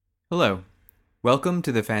Hello. Welcome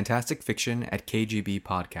to the Fantastic Fiction at KGB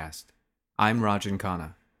podcast. I'm Rajan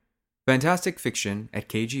Khanna. Fantastic Fiction at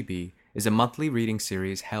KGB is a monthly reading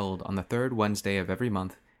series held on the third Wednesday of every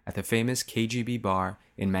month at the famous KGB bar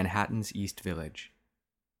in Manhattan's East Village.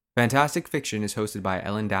 Fantastic Fiction is hosted by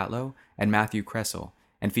Ellen Datlow and Matthew Kressel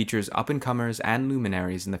and features up-and-comers and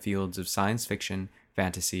luminaries in the fields of science fiction,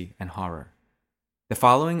 fantasy, and horror. The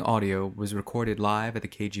following audio was recorded live at the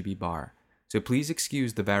KGB bar, so please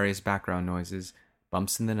excuse the various background noises,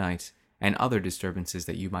 bumps in the night, and other disturbances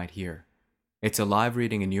that you might hear. It's a live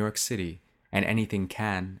reading in New York City, and anything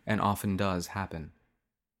can and often does happen.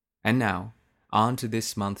 And now, on to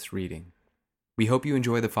this month's reading. We hope you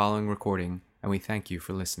enjoy the following recording, and we thank you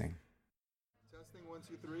for listening. Testing 1,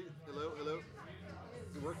 2, 3. Hello, hello.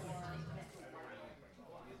 Is it working?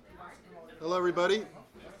 Hello, everybody.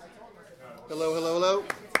 Hello, hello, hello.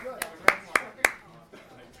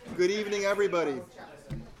 Good evening, everybody.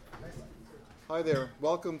 Hi there.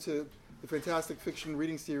 Welcome to the Fantastic Fiction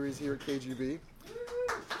reading series here at KGB.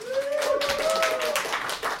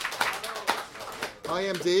 I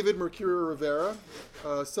am David Mercurio Rivera,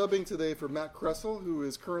 subbing today for Matt Kressel, who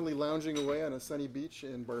is currently lounging away on a sunny beach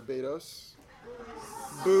in Barbados.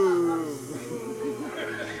 Boo!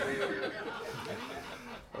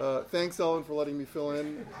 Thanks, Ellen, for letting me fill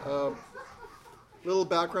in. Little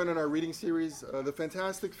background on our reading series. The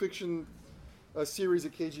Fantastic Fiction series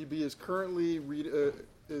at KGB is currently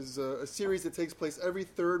a series that takes place every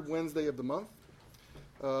third Wednesday of the month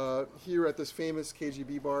here at this famous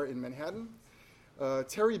KGB bar in Manhattan.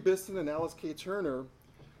 Terry Biston and Alice K. Turner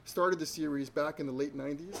started the series back in the late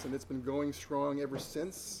 90s, and it's been going strong ever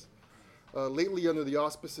since, lately under the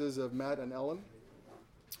auspices of Matt and Ellen.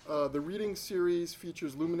 The reading series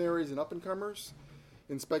features luminaries and up-and-comers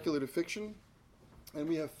in speculative fiction. And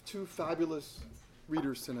we have two fabulous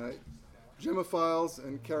readers tonight, Gemma Files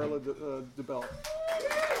and Carola DeBell.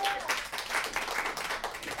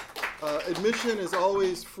 Admission is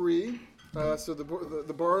always free, so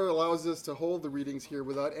the bar allows us to hold the readings here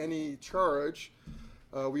without any charge.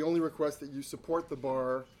 We only request that you support the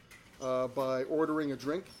bar by ordering a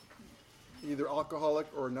drink, either alcoholic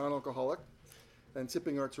or non-alcoholic, and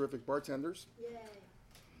tipping our terrific bartenders. Yay.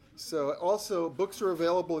 So also, books are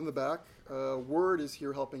available in the back. Word is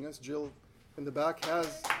here helping us. Jill in the back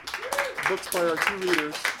has books by our two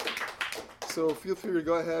readers. So feel free to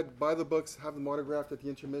go ahead, buy the books, have them autographed at the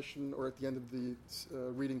intermission or at the end of the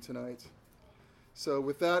reading tonight. So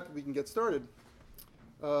with that, we can get started.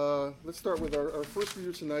 Let's start with our first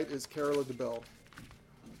reader tonight is Carola DeBell.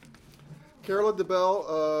 Carola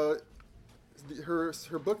DeBell,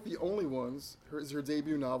 her book, The Only Ones, is her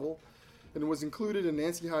debut novel, and it was included in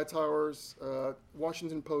Nancy Hightower's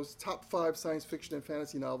Washington Post Top 5 Science Fiction and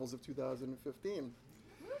Fantasy Novels of 2015,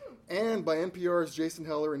 and by NPR's Jason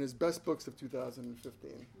Heller in his Best Books of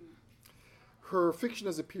 2015. Her fiction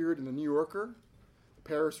has appeared in The New Yorker,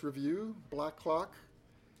 Paris Review, Black Clock,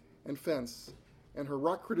 and Fence, and her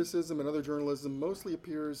rock criticism and other journalism mostly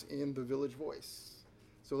appears in The Village Voice.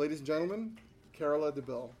 So, ladies and gentlemen, Carola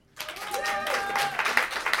DeBell.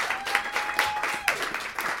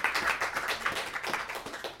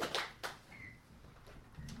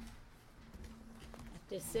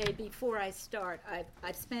 To say before I start,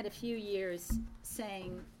 I've spent a few years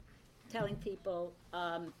telling people,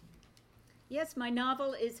 yes, my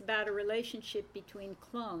novel is about a relationship between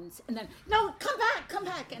clones, and then, no, come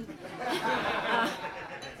back,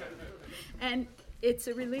 and it's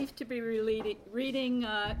a relief to be reading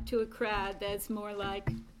to a crowd that's more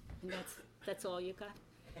like, that's all you got.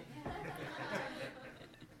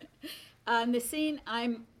 The scene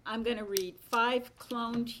I'm going to read, 5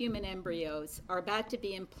 cloned human embryos are about to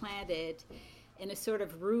be implanted in a sort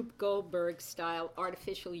of Rube Goldberg-style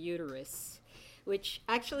artificial uterus, which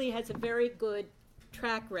actually has a very good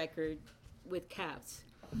track record with cows.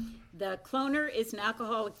 The cloner is an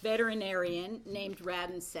alcoholic veterinarian named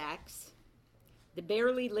Radden Sachs. The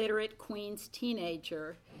barely literate Queen's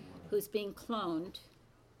teenager who's being cloned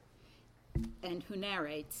and who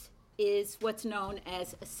narrates is what's known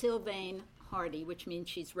as a Sylvain Hardy, which means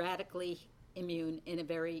she's radically immune in a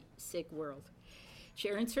very sick world. She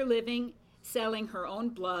earns her living selling her own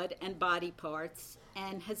blood and body parts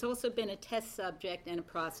and has also been a test subject and a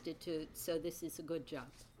prostitute, so this is a good job.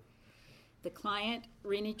 The client,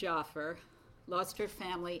 Rini Jaffer, lost her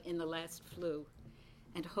family in the last flu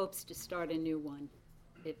and hopes to start a new one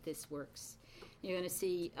if this works. You're going to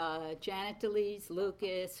see Janet DeLees,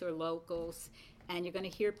 Lucas, or locals, and you're going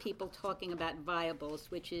to hear people talking about viables,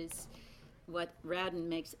 which is what Radden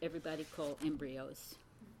makes everybody call embryos.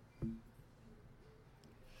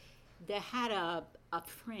 They had a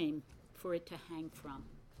frame for it to hang from.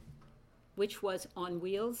 which was on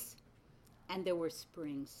wheels, and there were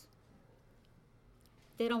springs.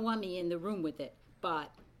 They don't want me in the room with it,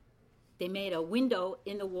 but they made a window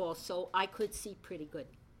in the wall so I could see pretty good.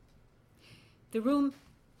 The room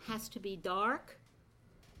has to be dark,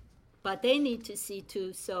 but they need to see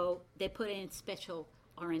too, so they put in special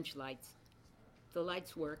orange lights. The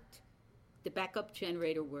lights worked. The backup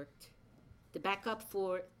generator worked. The backup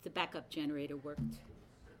for the backup generator worked.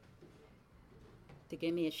 They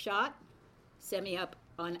gave me a shot, set me up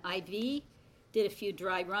on IV, did a few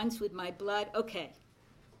dry runs with my blood. Okay,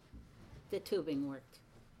 the tubing worked.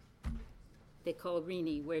 They call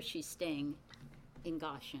Rini where she's staying in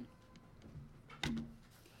Goshen.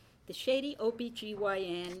 The shady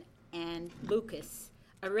OBGYN and Lucas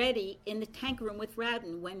are ready in the tank room with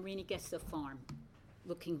Radin when Rini gets to the farm,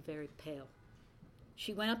 looking very pale.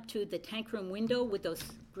 She went up to the tank room window with those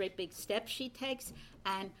great big steps she takes,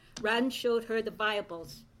 and Radin showed her the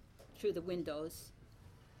viables through the windows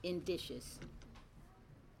in dishes.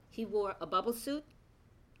 He wore a bubble suit,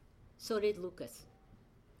 so did Lucas.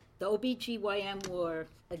 The OBGYN wore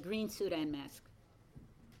a green suit and mask.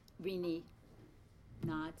 Rini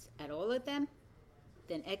nods at all of them,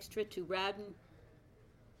 then extra to Radin,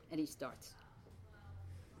 and he starts.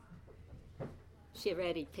 She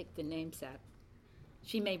already picked the names out.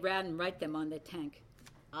 She made Radin write them on the tank.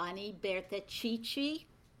 Ani, Bertha, Chi-Chi,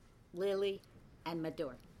 Lily, and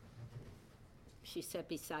Mador. She sat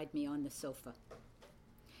beside me on the sofa.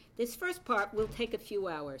 This first part will take a few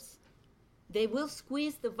hours. They will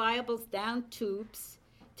squeeze the viables down tubes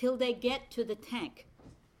till they get to the tank.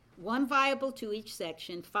 1 viable to each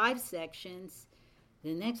section, 5 sections.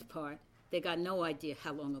 The next part, they got no idea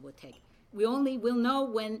how long it will take. We only will know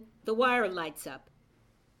when the wire lights up,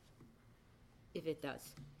 if it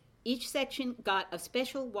does. Each section got a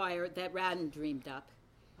special wire that Radin dreamed up.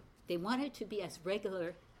 They wanted to be as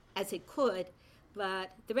regular as it could,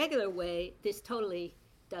 but the regular way, this totally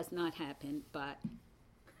does not happen, but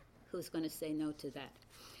who's going to say no to that?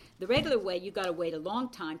 The regular way, you got to wait a long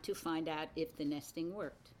time to find out if the nesting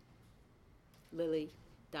worked. Lily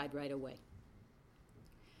died right away.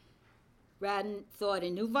 Radin thought a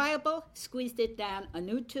new viable, squeezed it down a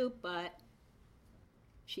new tube, but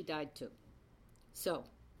she died too. So,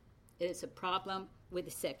 it is a problem with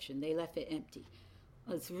the section. They left it empty.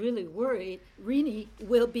 I was really worried Rini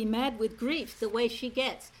will be mad with grief the way she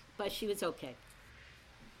gets, but she was okay.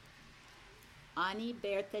 Ani,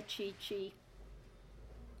 Bertha, Chi-Chi,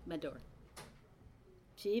 Mador.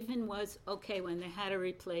 She even was okay when they had to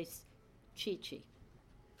replace Chi-Chi.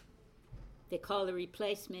 They call the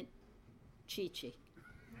replacement Chi-Chi.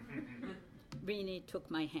 Rini took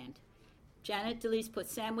my hand. Janet Delis put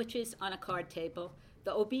sandwiches on a card table.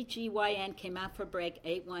 The OBGYN came out for break,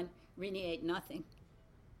 ate one. Rini ate nothing.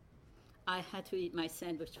 I had to eat my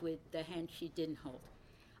sandwich with the hand she didn't hold.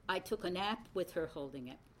 I took a nap with her holding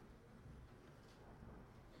it.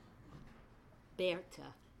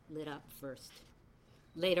 Bertha lit up first.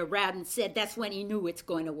 Later, Radin said that's when he knew it's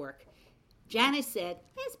going to work. Janice said,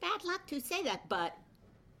 it's bad luck to say that, but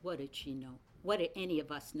what did she know? What did any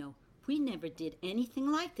of us know? We never did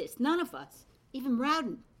anything like this. None of us. Even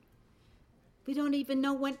Radin. We don't even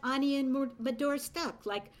know when Ani and Mador stuck.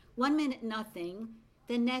 Like 1 minute nothing,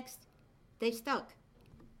 the next they stuck.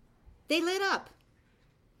 They lit up.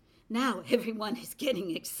 Now everyone is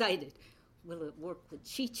getting excited. Will it work with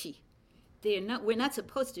Chi-Chi? We're not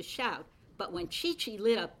supposed to shout, but when Chi-Chi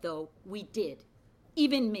lit up, though, we did.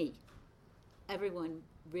 Even me. Everyone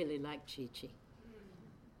really liked Chi-Chi.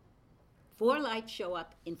 4 lights show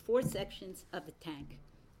up in 4 sections of the tank.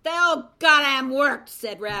 They all goddamn worked,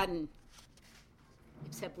 said Radin.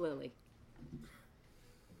 Except Lily.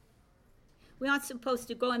 We aren't supposed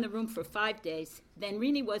to go in the room for 5 days. Then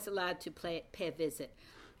Rini was allowed to pay a visit.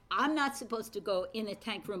 I'm not supposed to go in the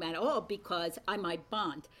tank room at all because I might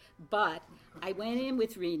bond. But I went in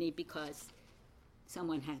with Rini because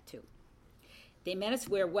someone had to. They made us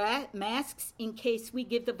wear masks in case we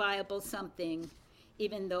give the viable something,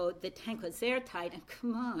 even though the tank was airtight. And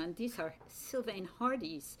come on, these are Sylvain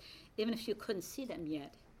Hardys, even if you couldn't see them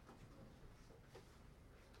yet.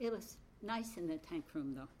 It was nice in the tank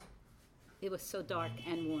room, though. It was so dark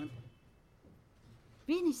and warm.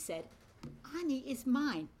 Rini said, Ani is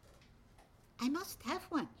mine. I must have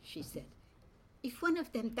one, she said. If one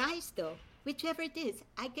of them dies, though, whichever it is,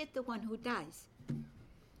 I get the one who dies.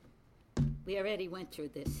 We already went through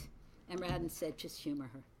this, and Radin said, just humor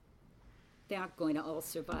her. They aren't going to all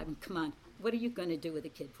survive, and come on, what are you going to do with a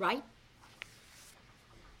kid, right?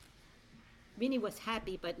 Rini was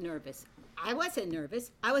happy but nervous. I wasn't nervous.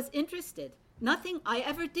 I was interested. Nothing I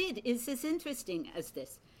ever did is as interesting as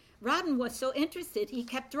this. Rodden was so interested, he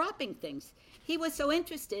kept dropping things. He was so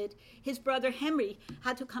interested, his brother Henry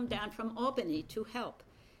had to come down from Albany to help.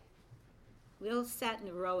 We all sat in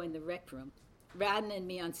a row in the rec room, Rodden and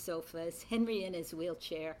me on sofas, Henry in his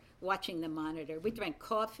wheelchair, watching the monitor. We drank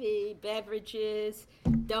coffee, beverages,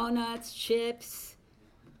 donuts, chips,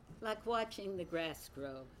 like watching the grass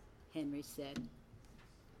grow, Henry said.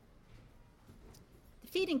 The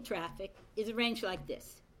feeding traffic is arranged like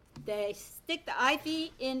this. They stick the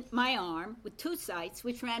IV in my arm with two sights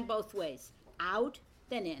which ran both ways, out,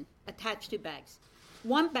 then in, attached to bags.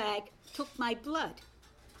 One bag took my blood,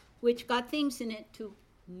 which got things in it to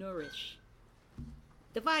nourish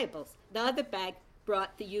the viables. The other bag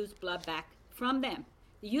brought the used blood back from them.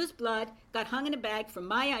 The used blood got hung in a bag from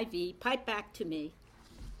my IV, piped back to me.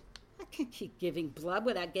 I can't keep giving blood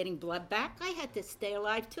without getting blood back. I had to stay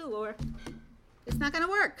alive too, or it's not going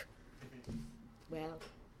to work. Well,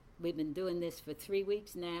 we've been doing this for 3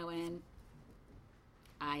 weeks now, and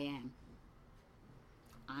I am.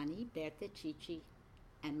 Annie, Bertha, Chichi,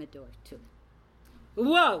 and Medora, too.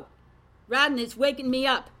 Whoa! Rodden is waking me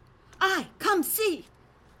up. Come see.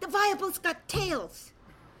 The viables got tails.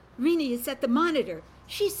 Rini is at the monitor.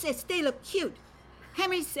 She says they look cute.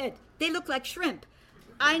 Henry said they look like shrimp.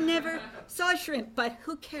 I never saw shrimp, but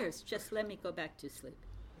who cares? Just let me go back to sleep.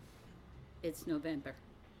 It's November.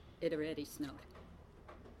 It already snowed.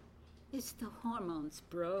 It's the hormones,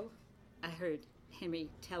 bro, I heard Henry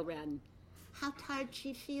tell Rodden. How tired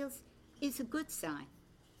she feels is a good sign.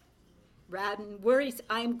 Rodden worries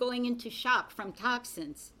I am going into shock from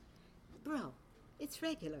toxins. Bro, it's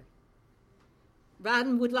regular.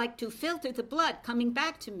 Rodden would like to filter the blood coming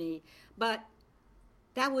back to me, but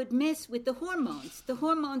that would mess with the hormones. The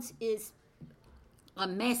hormones is a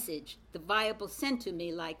message the viable sent to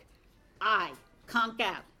me like, I conk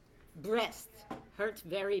out, breast hurts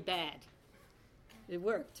very bad. It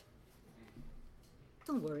worked.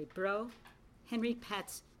 Don't worry, bro. Henry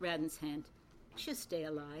pats Rodden's hand. She'll stay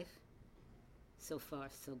alive. So far,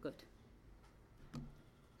 so good.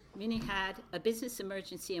 Minnie had a business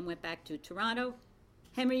emergency and went back to Toronto.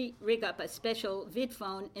 Henry rigged up a special vid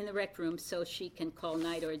phone in the rec room so she can call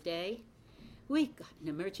night or day. We got an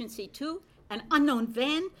emergency too. An unknown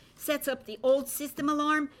van sets up the old system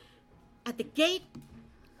alarm. At the gate,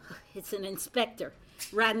 it's an inspector.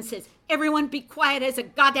 Rodden says, everyone be quiet as a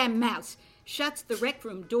goddamn mouse. Shuts the rec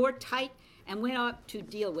room door tight and went up to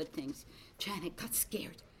deal with things. Janet got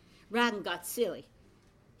scared. Rodden got silly.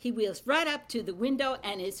 He wheels right up to the window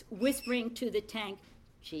and is whispering to the tank,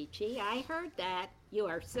 Chi-Chi, I heard that. You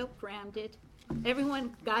are so grounded.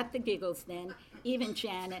 Everyone got the giggles then, even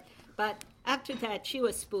Janet. But after that, she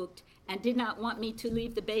was spooked and did not want me to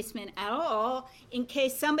leave the basement at all in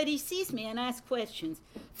case somebody sees me and asks questions.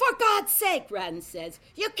 For God's sake, Rodden says,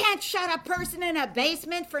 you can't shut a person in a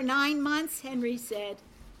basement for 9 months, Henry said.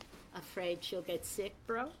 Afraid she'll get sick,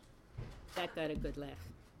 bro? That got a good laugh.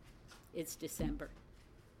 It's December.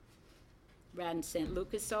 Rodden sent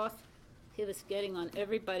Lucas off. He was getting on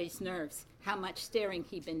everybody's nerves, how much staring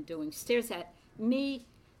he'd been doing. Stares at me,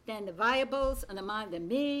 then the viables, on the mind of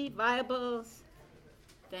me, viables,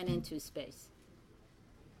 then into space.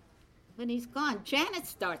 When he's gone, Janet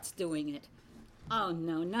starts doing it. Oh,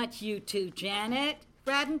 no, not you two, Janet.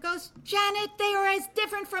 Rodden goes, Janet, they are as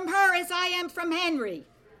different from her as I am from Henry.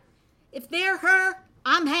 If they're her,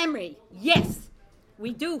 I'm Henry. Yes,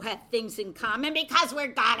 we do have things in common because we're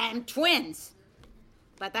goddamn twins.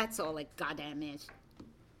 But that's all it goddamn is.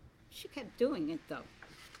 She kept doing it, though.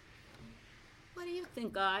 What do you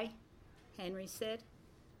think, Henry said.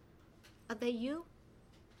 Are they you?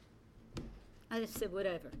 I just said,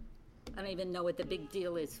 whatever. I don't even know what the big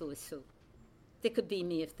deal is, who is who. They could be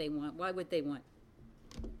me if they want. Why would they want?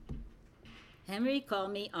 Henry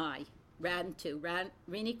called me I. Rodden too.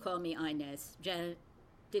 Rini called me Inez. Janet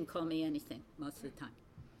didn't call me anything most of the time.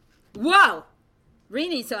 Whoa!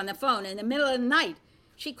 Rini's on the phone in the middle of the night.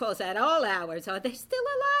 She calls at all hours. Are they still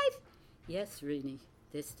alive? Yes, Rini,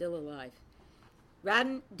 they're still alive.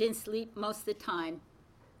 Rodden didn't sleep most of the time,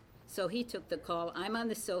 so he took the call. I'm on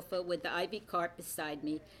the sofa with the IV cart beside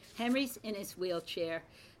me. Henry's in his wheelchair.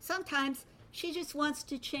 Sometimes she just wants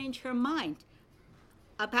to change her mind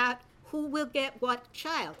about who will get what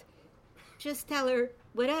child. Just tell her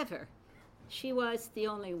whatever. She was the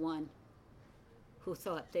only one who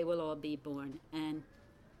thought they will all be born. And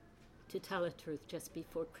to tell the truth, just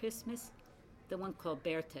before Christmas, the one called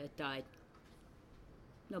Bertha died.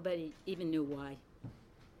 Nobody even knew why.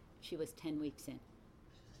 She was 10 weeks in.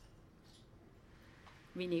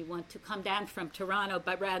 Rini wanted to come down from Toronto,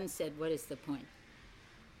 but Rodden said, what is the point?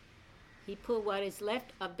 He pulled what is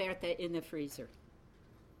left of Bertha in the freezer.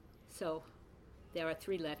 So There are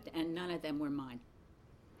 3 left, and none of them were mine.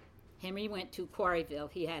 Henry went to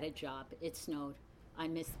Quarryville. He had a job. It snowed. I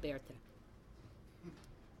missed Bertha.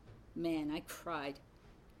 Man, I cried.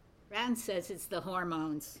 Rand says it's the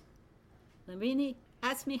hormones. Larini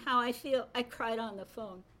asked me how I feel. I cried on the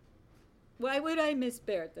phone. Why would I miss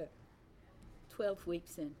Bertha? 12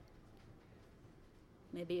 weeks in.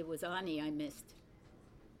 Maybe it was Ani I missed.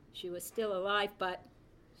 She was still alive, but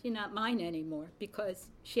she's not mine anymore because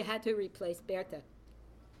she had to replace Bertha.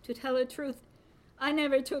 To tell the truth, I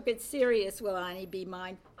never took it serious, will Ani be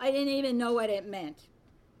mine? I didn't even know what it meant.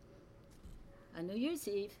 On New Year's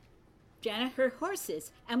Eve, Janet heard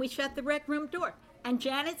horses, and we shut the rec room door. And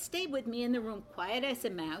Janet stayed with me in the room, quiet as a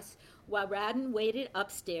mouse, while Radin waited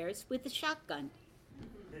upstairs with the shotgun.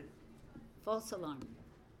 False alarm.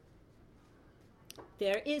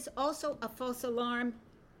 There is also a false alarm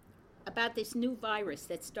about this new virus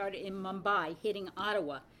that started in Mumbai, hitting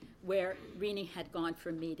Ottawa, where Rini had gone for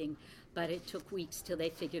a meeting, but it took weeks till they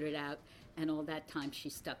figured it out, and all that time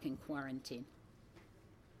she's stuck in quarantine.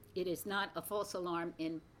 It is not a false alarm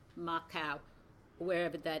in Macau,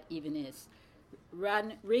 wherever that even is.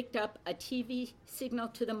 Radin rigged up a TV signal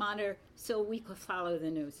to the monitor so we could follow the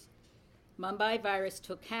news. Mumbai virus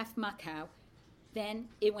took half Macau, then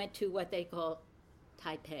it went to what they call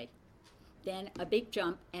Taipei. Then a big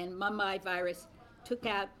jump, and Mumbai virus took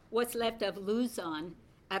out what's left of Luzon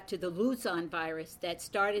after the Luzon virus that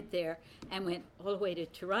started there and went all the way to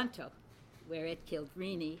Toronto, where it killed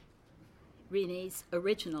Rini's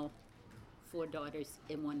original 4 daughters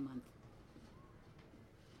in 1 month.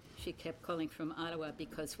 She kept calling from Ottawa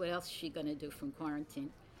because what else is she going to do from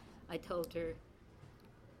quarantine? I told her,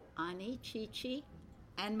 Ani, Chi-Chi,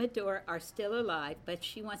 and Mador are still alive, but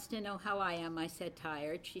she wants to know how I am. I said,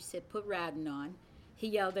 tired. She said, put Radin on. He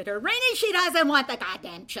yelled at her, Rini, she doesn't want the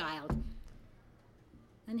goddamn child.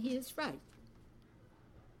 And he is right.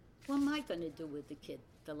 What am I going to do with the kid,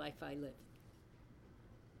 the life I live?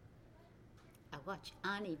 I watch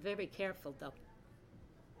Ani very careful, though.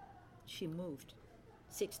 She moved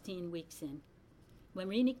 16 weeks in. When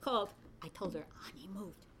Rini called, I told her, Ani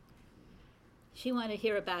moved. She wanted to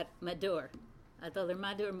hear about Mador. I told her,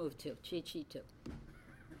 Mador moved too, Chi-Chi too.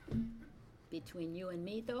 Between you and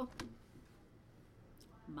me, though,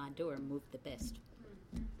 Mador moved the best.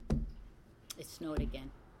 It snowed again.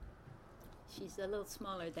 She's a little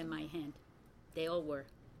smaller than my hand. They all were,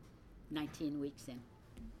 19 weeks in.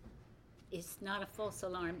 It's not a false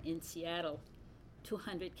alarm in Seattle.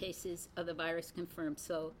 200 cases of the virus confirmed,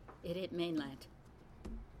 so it hit mainland.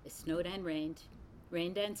 It snowed and rained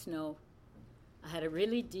and snow. I had a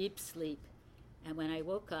really deep sleep, and when I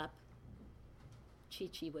woke up,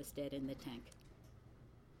 Chi-Chi was dead in the tank.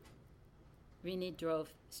 Rini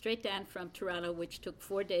drove straight down from Toronto, which took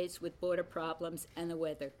 4 days with border problems and the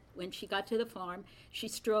weather. When she got to the farm, she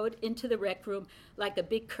strode into the rec room like a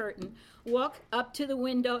big curtain, walked up to the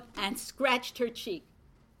window, and scratched her cheek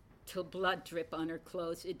till blood dripped on her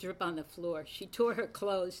clothes. It dripped on the floor. She tore her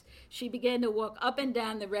clothes. She began to walk up and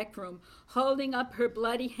down the rec room, holding up her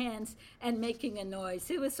bloody hands and making a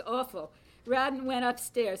noise. It was awful. Radin went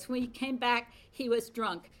upstairs. When he came back, he was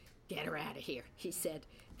drunk. Get her out of here, he said.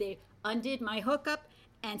 They undid my hookup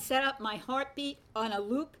and set up my heartbeat on a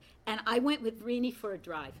loop, and I went with Rini for a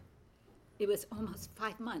drive. It was almost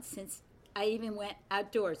 5 months since I even went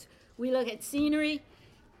outdoors. We looked at scenery.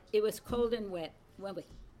 It was cold and wet. When we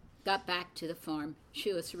got back to the farm,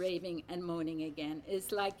 she was raving and moaning again.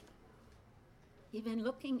 It's like even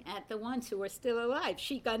looking at the ones who were still alive.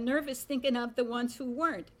 She got nervous thinking of the ones who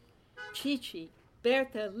weren't. Chi-Chi,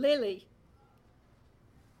 Bertha, Lily.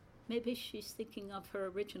 Maybe she's thinking of her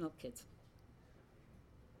original kids.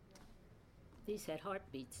 These had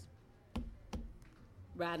heartbeats.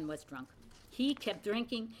 Radin was drunk. He kept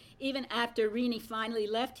drinking. Even after Rini finally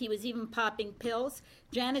left, he was even popping pills.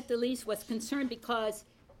 Janet DeLeese was concerned because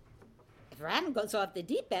if Radin goes off the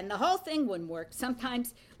deep end, the whole thing wouldn't work.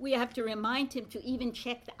 Sometimes we have to remind him to even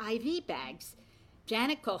check the IV bags.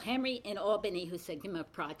 Janet called Henry in Albany, who said, give him a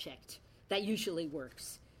project. That usually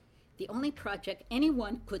works. The only project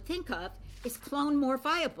anyone could think of is clone more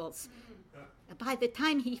viables. By the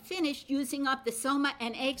time he finished using up the soma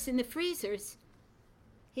and eggs in the freezers,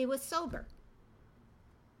 he was sober.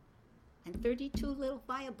 And 32 little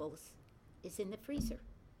viables is in the freezer.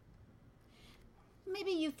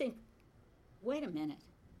 Maybe you think, wait a minute,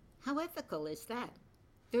 how ethical is that?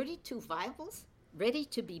 32 viables ready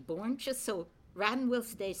to be born just so Radin will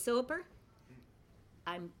stay sober?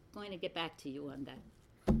 I'm going to get back to you on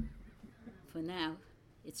that. For now,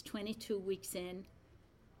 it's 22 weeks in,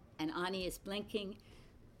 and Ani is blinking,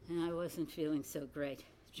 and I wasn't feeling so great.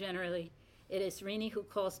 Generally, It is Rini who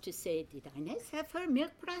calls to say, did Inez have her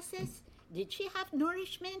milk processed? Did she have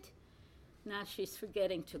nourishment? Now she's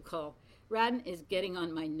forgetting to call. Radin is getting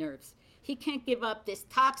on my nerves. He can't give up this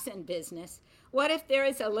toxin business. What if there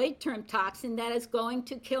is a late-term toxin that is going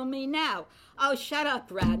to kill me now? Oh, shut up,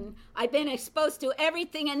 Radin. I've been exposed to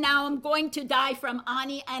everything, and now I'm going to die from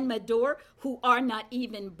Ani and Mador, who are not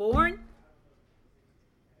even born?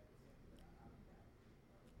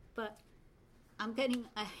 But I'm getting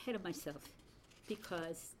ahead of myself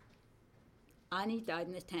because Ani died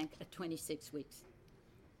in the tank at 26 weeks.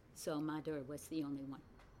 So Mador was the only one.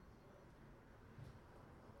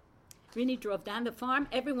 Rini drove down the farm.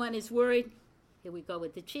 Everyone is worried. Here we go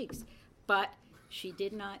with the cheeks. But she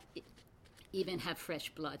did not even have fresh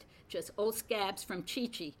blood, just old scabs from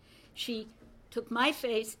Chi-Chi. She took my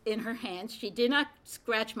face in her hands. She did not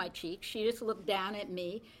scratch my cheek. She just looked down at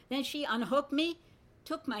me. Then she unhooked me,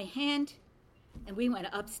 took my hand, and we went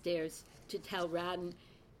upstairs to tell Radin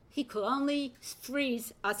he could only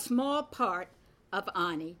freeze a small part of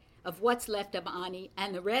Ani, of what's left of Ani,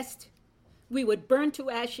 and the rest we would burn to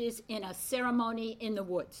ashes in a ceremony in the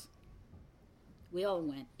woods. We all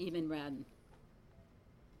went, even Radin.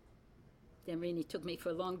 Then Rini took me for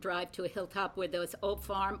a long drive to a hilltop where there was old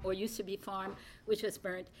farm, or used to be farm, which was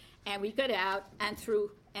burnt. And we got out and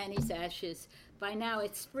threw Annie's ashes. By now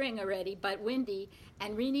it's spring already, but windy.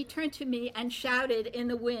 And Rini turned to me and shouted in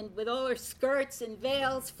the wind with all her skirts and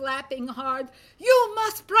veils flapping hard, "You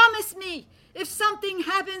must promise me, if something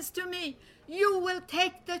happens to me, you will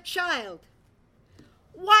take the child."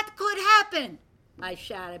 What could happen? I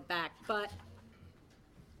shouted back, but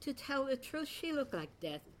to tell the truth, she looked like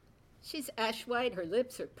death. She's ash white, her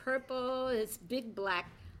lips are purple, there's big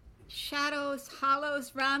black shadows,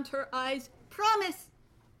 hollows round her eyes. Promise!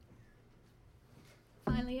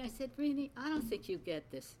 Finally, I said, Rini, I don't think you get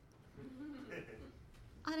this.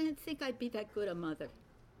 I didn't think I'd be that good a mother.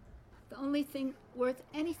 The only thing worth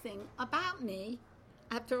anything about me,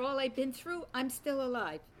 after all I've been through, I'm still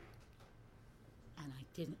alive. And I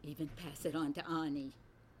didn't even pass it on to Ani,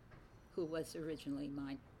 who was originally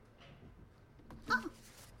mine. Oh,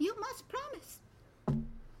 you must promise.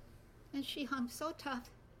 And she hung so tough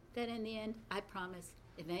that in the end, I promised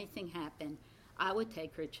if anything happened, I would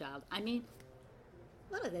take her child. I mean,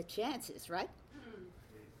 what are the chances, right?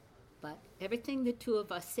 But everything the two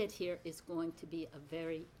of us said here is going to be a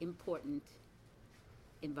very important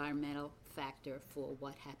environmental factor for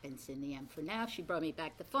what happens in the end. For now, she brought me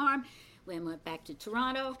back to the farm. We went back to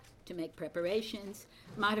Toronto to make preparations.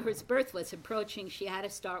 Madhur's birth was approaching. She had to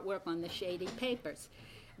start work on the shady papers.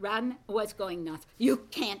 Radin was going nuts. You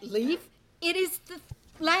can't leave. It is the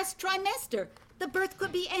last trimester. The birth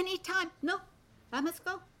could be any time. No, I must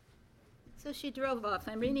go. So she drove off,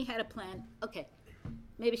 and Rini had a plan. Okay,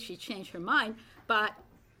 maybe she changed her mind, but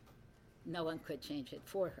no one could change it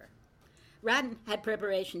for her. Radin had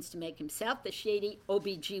preparations to make himself. The shady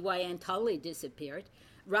OBGYN totally disappeared.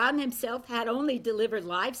 Radin himself had only delivered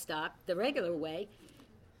livestock the regular way.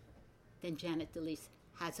 Then Janet DeLise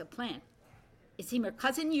has a plan. It seemed her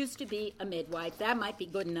cousin used to be a midwife. That might be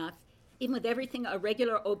good enough. Even with everything a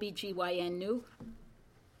regular OBGYN knew.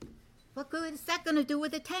 What good is that going to do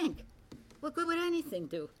with the tank? What good would anything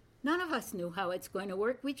do? None of us knew how it's going to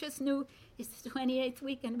work. We just knew it's the 28th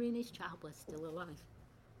week and Rini's child was still alive.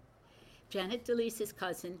 Janet DeLise's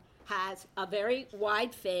cousin has a very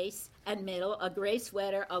wide face and middle, a gray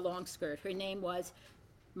sweater, a long skirt. Her name was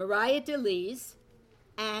Mariah DeLise,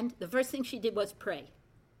 and the first thing she did was pray.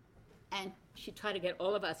 And she tried to get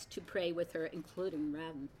all of us to pray with her, including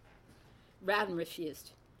Radin. Radin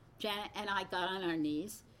refused. Janet and I got on our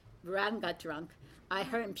knees. Radin got drunk. I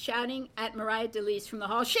heard him shouting at Mariah DeLise from the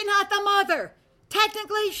hall, "She's not the mother!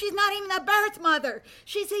 Technically, she's not even the birth mother!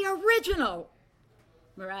 She's the original!"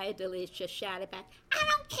 Mariah DeLise just shouted back, "I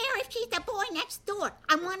don't care if she's the boy next door.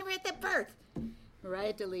 I want her at the birth."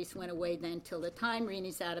 Mariah DeLise went away then till the time.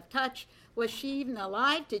 Rini's out of touch. Was she even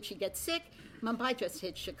alive? Did she get sick? Mumbai just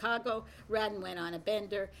hit Chicago. Radin went on a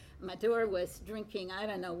bender. Madhur was drinking, I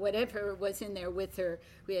don't know, whatever was in there with her.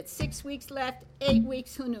 We had 6 weeks left, 8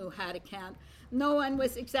 weeks, who knew how to count? No one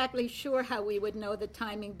was exactly sure how we would know the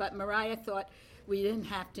timing, but Mariah thought we didn't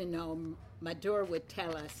have to know. Madhur would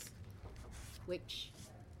tell us, which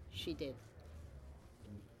she did.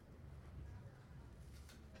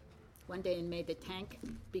 One day in May, the tank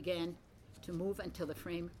began to move until the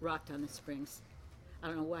frame rocked on the springs. I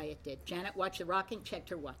don't know why it did. Janet watched the rocking, checked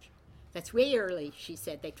her watch. "That's way early," she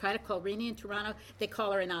said. They try to call Rini in Toronto. They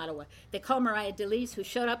call her in Ottawa. They call Mariah DeLise, who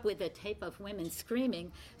showed up with a tape of women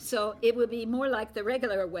screaming, so it would be more like the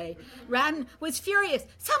regular way. Radin was furious.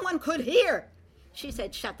 "Someone could hear." She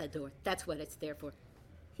said, "Shut the door. That's what it's there for."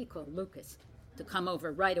 He called Lucas to come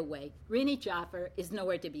over right away. Rini Jaffer is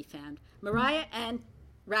nowhere to be found. Mariah and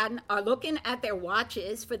Radden are looking at their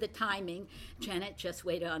watches for the timing. Janet just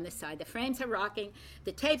waited on the side. The frames are rocking.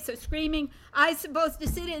 The tapes are screaming. I was supposed to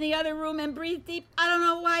sit in the other room and breathe deep. I don't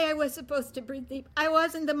know why I was supposed to breathe deep. I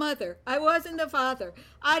wasn't the mother. I wasn't the father.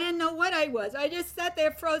 I didn't know what I was. I just sat there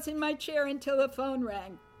froze in my chair until the phone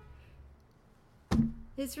rang.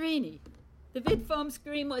 It's Rini. The VidFoam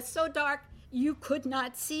screen was so dark you could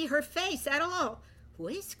not see her face at all. Who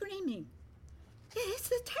is screaming? It's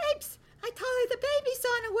the tapes. I told her the baby's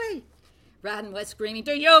on the way. Radden was screaming,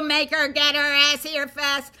 do you make her get her ass here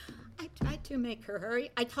fast? I tried to make her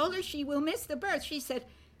hurry. I told her she will miss the birth. She said,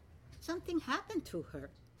 something happened to her.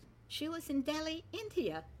 She was in Delhi,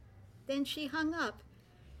 India. Then she hung up.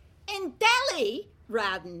 In Delhi,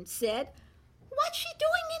 Radden said. What's she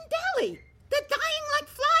doing in Delhi? They're dying like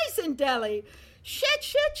flies in Delhi. Shit,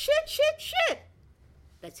 shit, shit, shit, shit.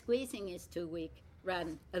 The squeezing is too weak.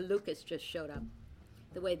 Radden, Lucas just showed up.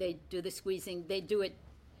 The way they do the squeezing, they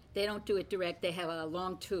don't do it direct. They have a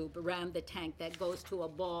long tube around the tank that goes to a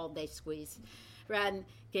ball they squeeze. Radden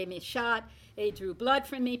gave me a shot. They drew blood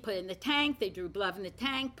from me, put it in the tank. They drew blood in the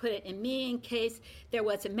tank, put it in me in case there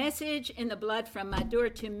was a message in the blood from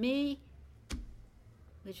Madhur to me,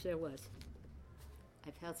 which there was.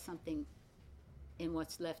 I've held something in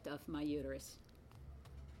what's left of my uterus.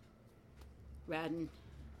 Radden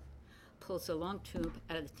pulls a long tube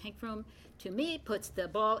out of the tank room to me, puts the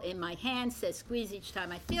ball in my hand, says squeeze each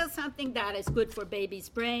time I feel something. That is good for baby's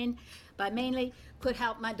brain, but mainly could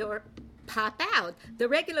help my door pop out. The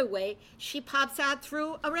regular way, she pops out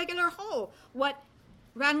through a regular hole. What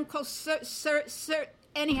Radden calls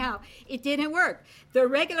anyhow, it didn't work. The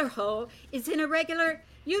regular hole is in a regular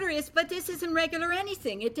uterus, but this isn't regular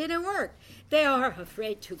anything. It didn't work. They are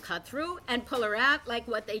afraid to cut through and pull her out like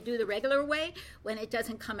what they do the regular way. When it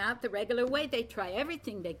doesn't come out the regular way, they try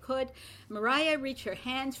everything they could. Mariah reached her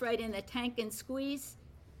hands right in the tank and squeeze.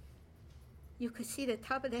 You could see the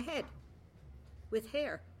top of the head with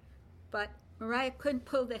hair, but Mariah couldn't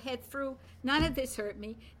pull the head through. None of this hurt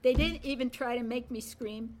me. They didn't even try to make me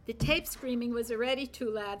scream. The tape screaming was already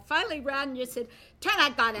too loud. Finally, Radden just said, turn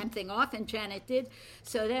that goddamn thing off, and Janet did.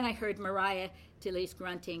 So then I heard Mariah Delise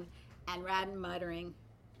grunting and Radden muttering,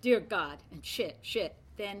 dear God, and shit, shit.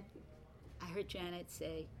 Then I heard Janet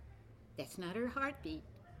say, that's not her heartbeat.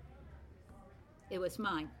 It was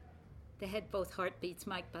mine. They had both heartbeats,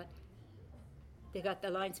 Mike, but they got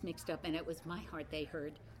the lines mixed up, and it was my heart they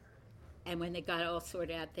heard. And when they got it all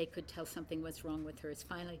sorted out, they could tell something was wrong with hers.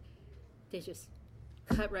 Finally, they just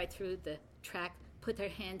cut right through the track, put their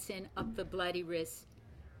hands in, up the bloody wrist,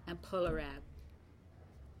 and pull her out.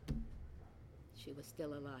 She was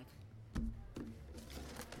still alive.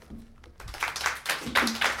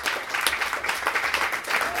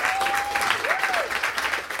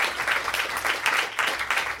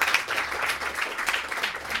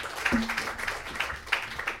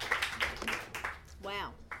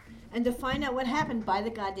 And to find out what happened, buy the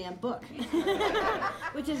goddamn book,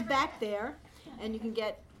 which is back there, and you can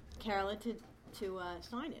get Carolyn to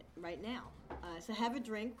sign it right now. So have a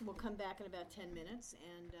drink. We'll come back in about 10 minutes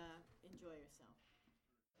and enjoy yourself.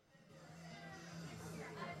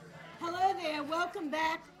 Hello there. Welcome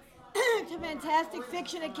back to Fantastic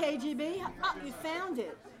Fiction at KGB. Oh, you found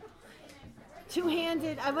it.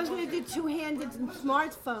 Two-handed. I was going to do two-handed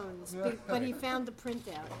smartphones, but he found the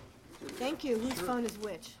printout. Thank you. Whose phone is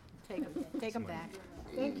which? Take them back.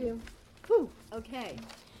 Thank you. Whew. Okay.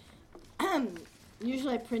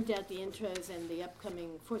 Usually I print out the intros and the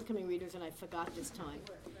forthcoming readers, and I forgot this time.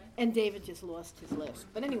 And David just lost his list.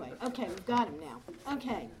 But anyway, okay, we've got him now.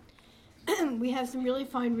 Okay. We have some really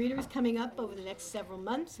fine readers coming up over the next several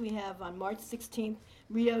months. We have on March 16th,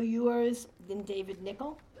 Rio Ewers and David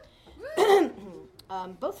Nichol.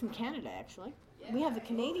 Both from Canada, actually. We have the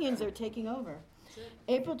Canadians are taking over.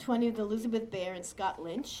 April 20th, Elizabeth Bear and Scott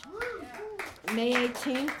Lynch. May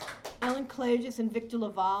 18th, Ellen Klages and Victor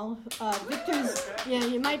Laval. Victor's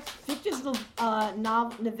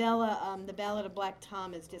novella, The Ballad of Black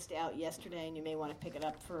Tom, is just out yesterday, and you may want to pick it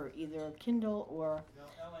up for either Kindle or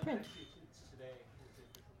print.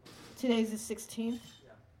 Today's the 16th?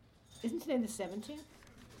 Isn't today the 17th?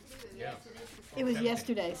 Yeah. It was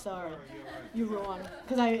yesterday, sorry. You're wrong,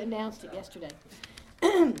 because I announced it yesterday.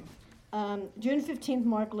 June 15th,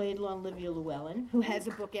 Mark Laidlaw and Livia Llewellyn, who has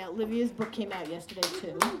a book out. Livia's book came out yesterday,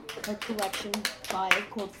 too. Her collection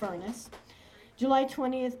called Furnace. July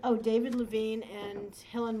 20th, David Levine and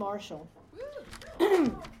Helen Marshall.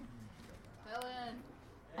 Helen.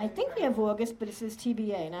 I think we have August, but it says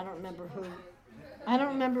TBA, and I don't remember who. I don't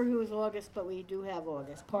remember who is August, but we do have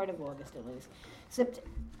August, part of August at least.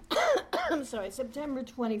 I'm sorry, September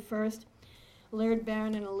 21st, Laird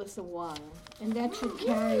Barron and Alyssa Weil. And that should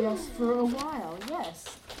carry us for a while,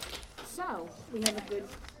 yes. So, we have a good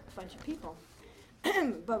bunch of people.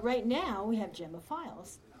 But right now, we have Gemma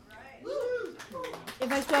Files.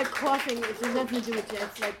 If I start coughing, it has nothing to do with that.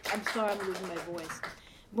 It's like, I'm sorry, I'm losing my voice.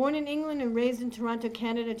 Born in England and raised in Toronto,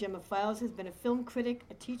 Canada, Gemma Files has been a film critic,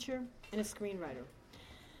 a teacher, and a screenwriter.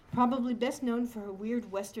 Probably best known for her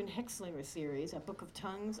weird Western Hexslinger series, A Book of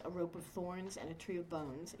Tongues, A Rope of Thorns, and A Tree of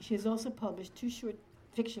Bones. She has also published 2 short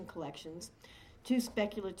fiction collections, 2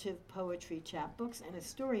 speculative poetry chapbooks, and a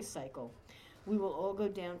story cycle, We Will All Go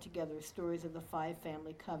Down Together, Stories of the Five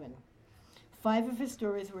Family Coven. 5 of her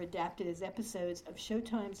stories were adapted as episodes of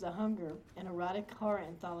Showtime's The Hunger, an erotic horror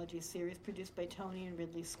anthology series produced by Tony and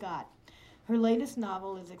Ridley Scott. Her latest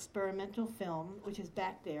novel is Experimental Film, which is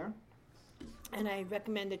back there, and I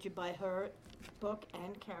recommend that you buy her book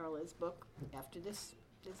and Carola's book after this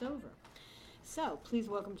is over. So, please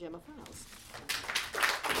welcome Gemma Files.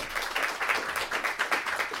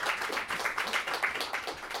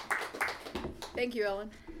 Thank you, Ellen.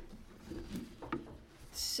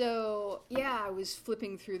 So, yeah, I was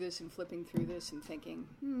flipping through this and thinking,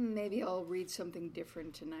 maybe I'll read something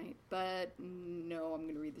different tonight. But no, I'm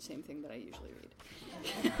going to read the same thing that I usually read.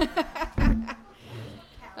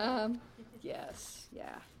 Yes,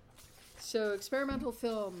 yeah. So, Experimental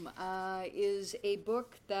Film is a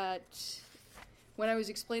book that, when I was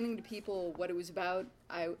explaining to people what it was about,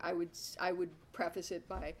 I would preface it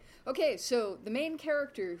by, okay, so the main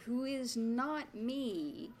character, who is not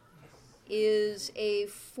me, is a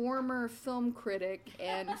former film critic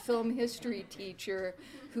and film history teacher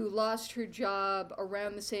who lost her job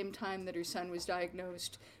around the same time that her son was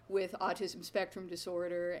diagnosed with autism spectrum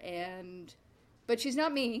disorder, but she's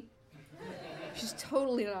not me. She's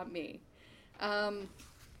totally not me.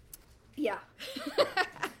 Yeah.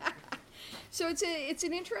 So it's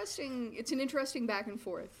an interesting back and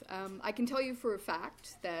forth. I can tell you for a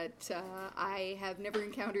fact that I have never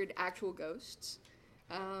encountered actual ghosts.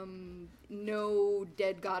 No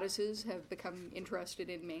dead goddesses have become interested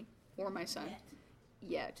in me or my son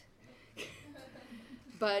yet.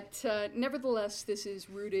 But nevertheless, this is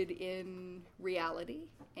rooted in reality,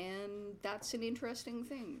 and that's an interesting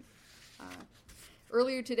thing.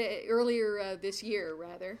 Earlier this year,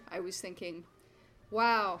 I was thinking,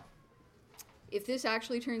 wow, if this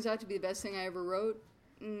actually turns out to be the best thing I ever wrote,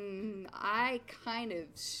 I kind of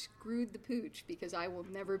screwed the pooch because I will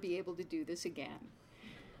never be able to do this again.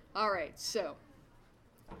 All right, so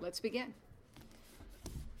let's begin.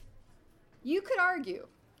 You could argue,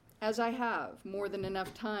 as I have more than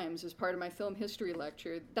enough times as part of my film history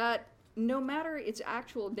lecture, that no matter its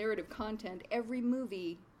actual narrative content, every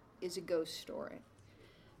movie is a ghost story.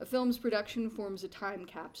 A film's production forms a time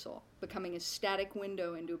capsule, becoming a static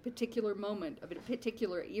window into a particular moment of a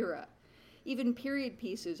particular era. Even period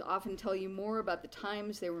pieces often tell you more about the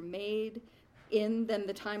times they were made in than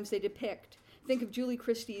the times they depict. Think of Julie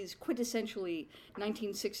Christie's quintessentially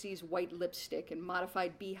 1960s white lipstick and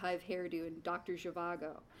modified beehive hairdo in Dr.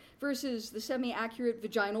 Zhivago, versus the semi-accurate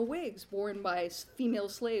vaginal wigs worn by female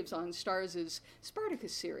slaves on Starz'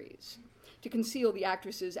 Spartacus series to conceal the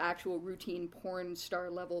actress's actual routine porn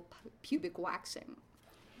star-level pubic waxing.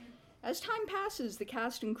 As time passes, the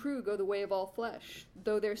cast and crew go the way of all flesh,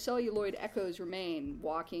 though their celluloid echoes remain,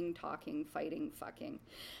 walking, talking, fighting, fucking.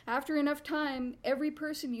 After enough time, every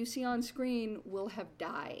person you see on screen will have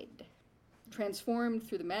died, transformed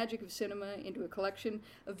through the magic of cinema into a collection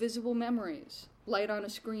of visible memories, light on a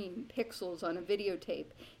screen, pixels on a videotape,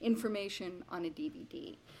 information on a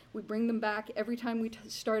DVD. We bring them back every time we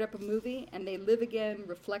start up a movie, and they live again,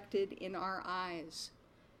 reflected in our eyes.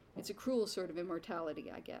 It's a cruel sort of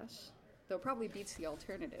immortality, I guess, though it probably beats the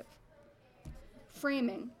alternative.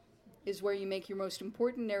 Framing is where you make your most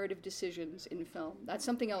important narrative decisions in film. That's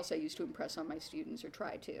something else I used to impress on my students, or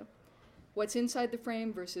try to. What's inside the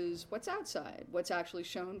frame versus what's outside, what's actually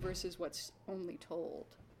shown versus what's only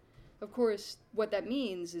told. Of course, what that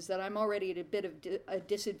means is that I'm already at a bit of a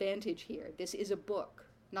disadvantage here. This is a book,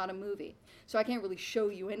 not a movie, so I can't really show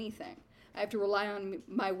you anything. I have to rely on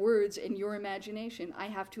my words and your imagination. I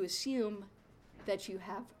have to assume that you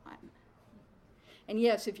have one. And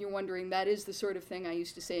yes, if you're wondering, that is the sort of thing I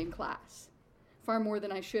used to say in class. Far more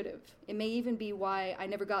than I should have. It may even be why I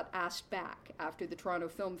never got asked back after the Toronto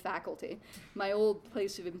Film Faculty. My old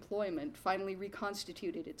place of employment finally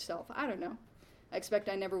reconstituted itself. I don't know. I expect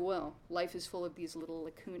I never will. Life is full of these little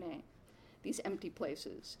lacunae, these empty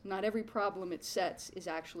places. Not every problem it sets is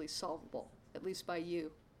actually solvable, at least by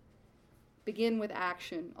you. Begin with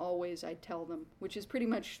action, always, I tell them, which is pretty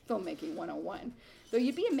much filmmaking 101. Though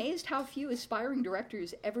you'd be amazed how few aspiring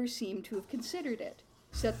directors ever seem to have considered it.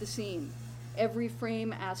 Set the scene. Every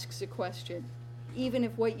frame asks a question. Even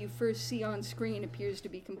if what you first see on screen appears to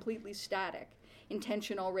be completely static,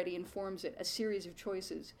 intention already informs it, a series of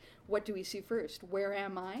choices. What do we see first? Where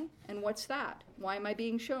am I? And what's that? Why am I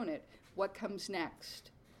being shown it? What comes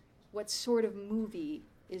next? What sort of movie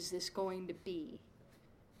is this going to be?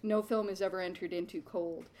 No film is ever entered into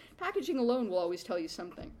cold. Packaging alone will always tell you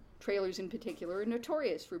something. Trailers in particular are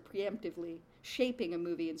notorious for preemptively shaping a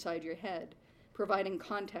movie inside your head, providing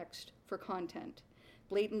context for content,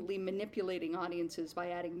 blatantly manipulating audiences by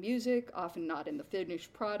adding music, often not in the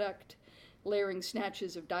finished product, layering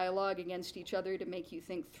snatches of dialogue against each other to make you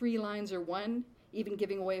think 3 lines are one, even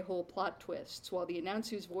giving away whole plot twists, while the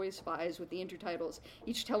announcer's voice vies with the intertitles,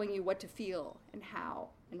 each telling you what to feel and how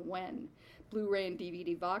and when. Blu-ray and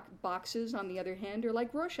DVD boxes, on the other hand, are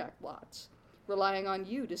like Rorschach blots, relying on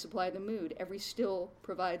you to supply the mood. Every still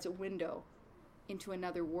provides a window into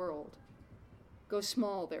another world. Go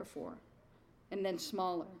small, therefore, and then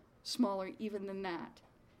smaller even than that.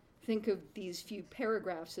 Think of these few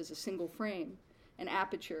paragraphs as a single frame, an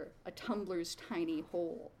aperture, a tumbler's tiny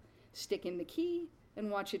hole. Stick in the key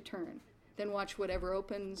and watch it turn. Then watch whatever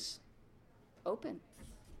opens, open.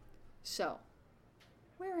 So,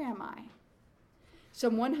 where am I?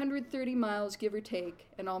 Some 130 miles, give or take,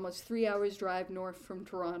 and almost 3 hours drive north from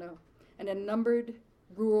Toronto, and a numbered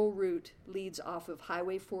rural route leads off of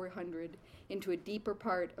Highway 400 into a deeper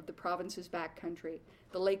part of the province's backcountry,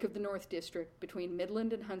 the Lake of the North District between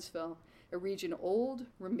Midland and Huntsville, a region old,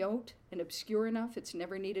 remote, and obscure enough it's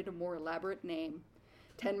never needed a more elaborate name.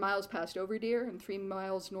 10 miles past Overdeer and 3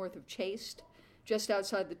 miles north of Chaste, just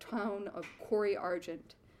outside the town of Quarry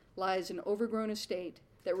Argent, lies an overgrown estate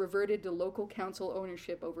that reverted to local council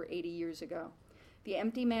ownership over 80 years ago. The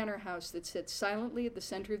empty manor house that sits silently at the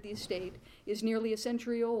center of the estate is nearly a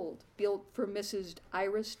century old, built for Mrs.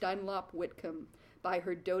 Iris Dunlop Whitcomb by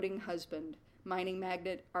her doting husband, mining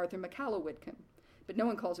magnate Arthur McCalla Whitcomb. But no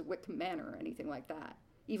one calls it Whitcomb Manor or anything like that.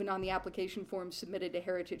 Even on the application form submitted to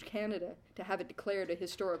Heritage Canada to have it declared a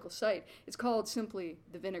historical site, it's called simply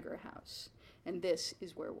the Vinegar House. And this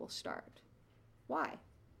is where we'll start. Why?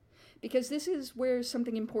 Because this is where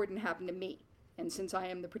something important happened to me. And since I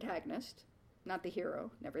am the protagonist, not the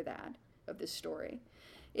hero, never that, of this story,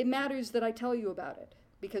 it matters that I tell you about it,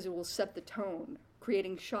 because it will set the tone,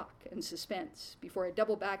 creating shock and suspense, before I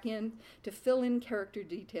double back in to fill in character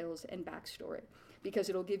details and backstory, because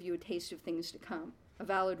it'll give you a taste of things to come, a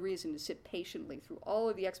valid reason to sit patiently through all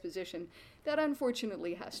of the exposition that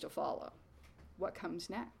unfortunately has to follow. What comes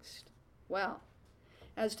next? Well,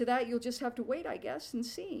 as to that, you'll just have to wait, I guess, and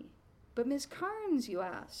see. But Miss Carnes, you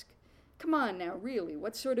ask? Come on now, really,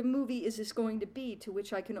 what sort of movie is this going to be? To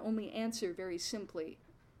which I can only answer very simply,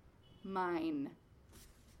 mine.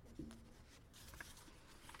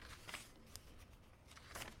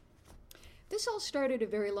 This all started a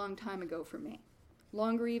very long time ago for me,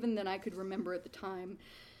 longer even than I could remember at the time.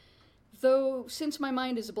 Though, since my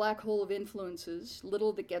mind is a black hole of influences,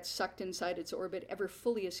 little that gets sucked inside its orbit ever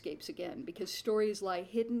fully escapes again, because stories lie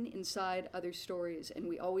hidden inside other stories, and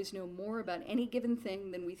we always know more about any given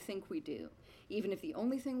thing than we think we do, even if the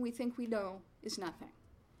only thing we think we know is nothing.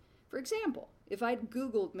 For example, if I'd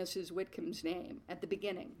Googled Mrs. Whitcomb's name at the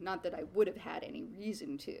beginning, not that I would have had any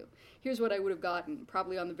reason to, here's what I would have gotten,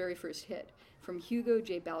 probably on the very first hit, from Hugo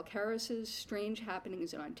J. Balcarres's Strange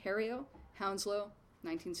Happenings in Ontario, Hounslow,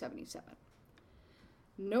 1977.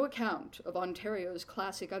 No account of Ontario's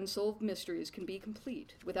classic unsolved mysteries can be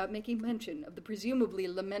complete without making mention of the presumably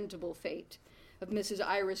lamentable fate of Mrs.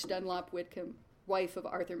 Iris Dunlop Whitcomb, wife of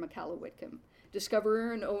Arthur McCalla Whitcomb,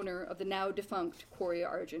 discoverer and owner of the now defunct Quarry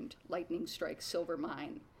Argent Lightning Strike silver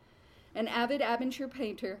mine. An avid Abbottshire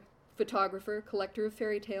painter, photographer, collector of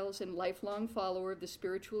fairy tales, and lifelong follower of the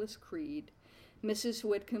spiritualist creed, Mrs.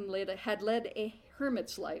 Whitcomb had led a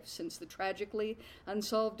hermit's life since the tragically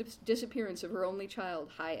unsolved disappearance of her only child,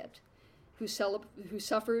 Hyatt, who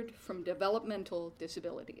suffered from developmental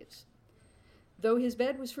disabilities. Though his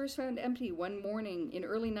bed was first found empty one morning in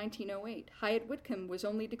early 1908, Hyatt Whitcomb was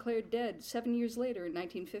only declared dead 7 years later in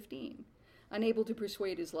 1915. Unable to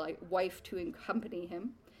persuade his wife to accompany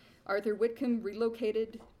him, Arthur Whitcomb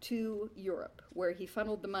relocated to Europe, where he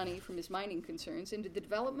funneled the money from his mining concerns into the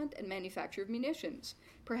development and manufacture of munitions,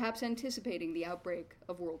 perhaps anticipating the outbreak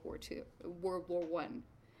of World War I.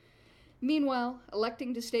 Meanwhile,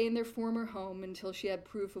 electing to stay in their former home until she had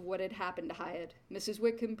proof of what had happened to Hyatt, Mrs.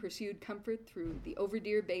 Whitcomb pursued comfort through the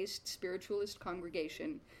Overdeer-based spiritualist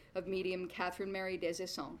congregation of medium Catherine Mary des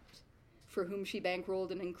Essence. for whom she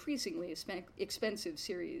bankrolled an increasingly expensive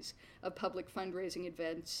series of public fundraising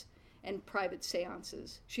events and private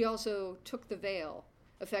seances. She also took the veil,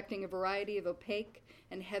 affecting a variety of opaque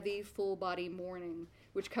and heavy full-body mourning,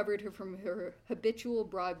 which covered her from her habitual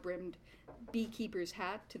broad-brimmed beekeeper's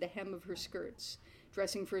hat to the hem of her skirts,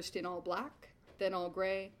 dressing first in all black, then all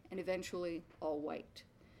gray, and eventually all white.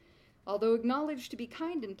 Although acknowledged to be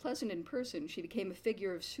kind and pleasant in person, she became a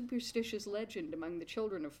figure of superstitious legend among the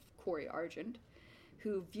children of Corey Argent,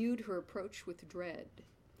 who viewed her approach with dread.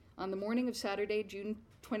 On the morning of Saturday, June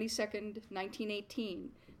 22nd,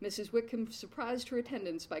 1918, Mrs. Whitcomb surprised her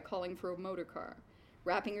attendants by calling for a motor car.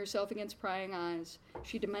 Wrapping herself against prying eyes,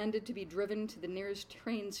 she demanded to be driven to the nearest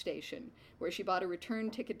train station, where she bought a return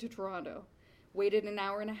ticket to Toronto, waited an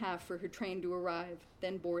hour and a half for her train to arrive,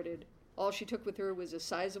 then boarded. All she took with her was a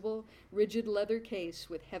sizable, rigid leather case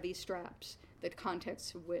with heavy straps, the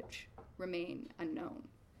contents of which remain unknown.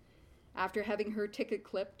 After having her ticket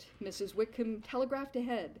clipped, Mrs. Whitcomb telegraphed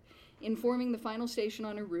ahead, informing the final station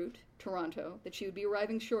on her route, Toronto, that she would be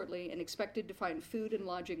arriving shortly and expected to find food and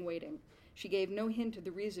lodging waiting. She gave no hint of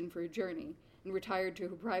the reason for her journey and retired to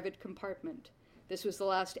her private compartment. This was the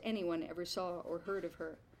last anyone ever saw or heard of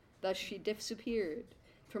her. Thus she disappeared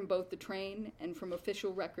from both the train and from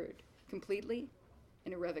official record, completely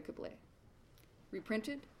and irrevocably.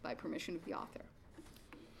 Reprinted by permission of the author.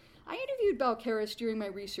 I interviewed Balcarres during my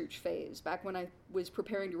research phase, back when I was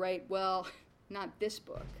preparing to write, well, not this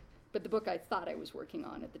book, but the book I thought I was working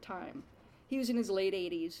on at the time. He was in his late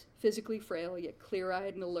 80s, physically frail, yet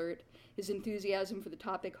clear-eyed and alert, his enthusiasm for the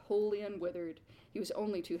topic wholly unwithered. He was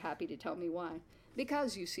only too happy to tell me why.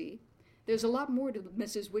 Because, you see, there's a lot more to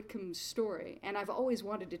Mrs. Whitcomb's story, and I've always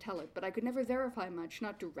wanted to tell it, but I could never verify much,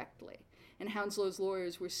 not directly. And Hounslow's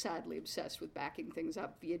lawyers were sadly obsessed with backing things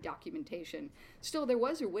up via documentation. Still, there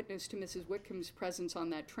was a witness to Mrs. Whitcomb's presence on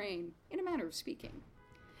that train, in a manner of speaking.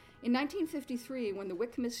 In 1953, when the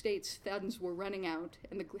Whitcomb estate's funds were running out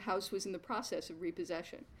and the house was in the process of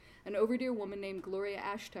repossession, an overdue woman named Gloria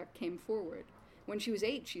Ashtuck came forward. When she was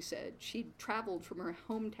 8, she said, she'd traveled from her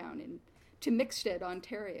hometown to Mixted,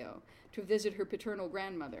 Ontario, to visit her paternal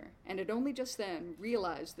grandmother, and had only just then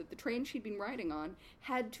realized that the train she'd been riding on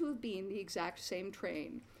had to have been the exact same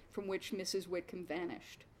train from which Mrs. Whitcomb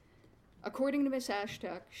vanished. According to Miss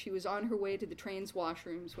Ashtuck, she was on her way to the train's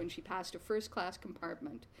washrooms when she passed a first-class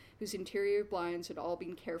compartment whose interior blinds had all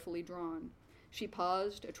been carefully drawn. She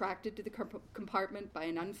paused, attracted to the compartment by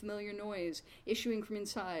an unfamiliar noise issuing from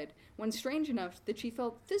inside, one strange enough that she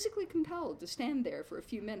felt physically compelled to stand there for a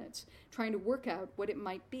few minutes, trying to work out what it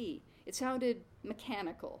might be. It sounded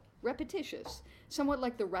mechanical, repetitious, somewhat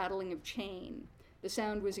like the rattling of chain. The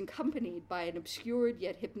sound was accompanied by an obscured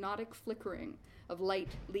yet hypnotic flickering of light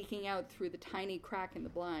leaking out through the tiny crack in the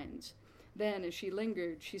blinds. Then, as she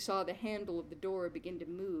lingered, she saw the handle of the door begin to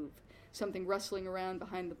move, something rustling around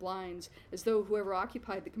behind the blinds, as though whoever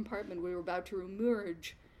occupied the compartment were about to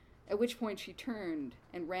emerge, at which point she turned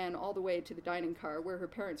and ran all the way to the dining car where her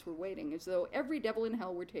parents were waiting, as though every devil in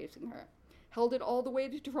hell were chasing her. Held it all the way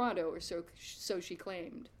to Toronto, or so she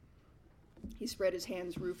claimed. He spread his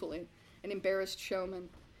hands ruefully, an embarrassed showman.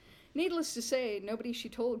 Needless to say, nobody she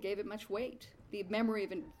told gave it much weight. The memory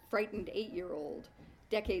of a frightened 8-year-old.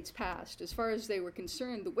 Decades passed. As far as they were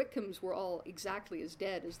concerned, the Whitcombs were all exactly as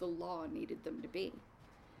dead as the law needed them to be.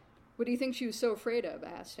 What do you think she was so afraid of? I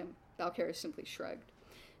asked him. Balcarres simply shrugged.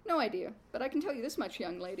 No idea, but I can tell you this much,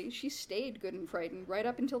 young lady. She stayed good and frightened right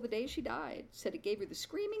up until the day she died. Said it gave her the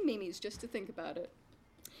screaming memes just to think about it.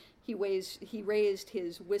 He raised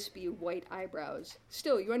his wispy white eyebrows.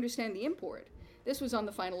 Still, you understand the import. This was on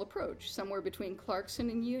the final approach, somewhere between Clarkson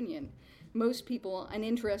and Union. Most people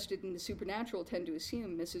uninterested in the supernatural tend to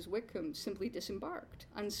assume Mrs. Whitcomb simply disembarked,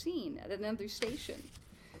 unseen, at another station.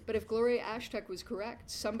 But if Gloria Ashtuck was correct,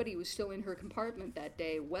 somebody was still in her compartment that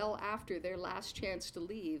day, well after their last chance to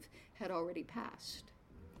leave had already passed.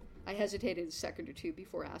 I hesitated a second or two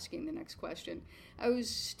before asking the next question. I was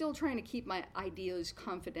still trying to keep my ideas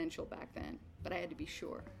confidential back then, but I had to be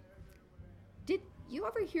sure. Did you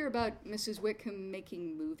ever hear about Mrs. Whitcomb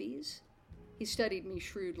making movies? He studied me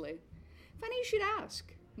shrewdly. Funny you should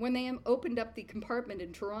ask. When they opened up the compartment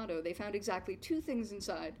in Toronto, they found exactly 2 things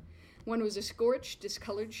inside. One was a scorched,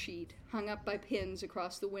 discolored sheet hung up by pins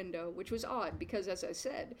across the window, which was odd because, as I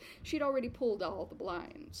said, she'd already pulled all the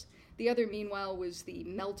blinds. The other, meanwhile, was the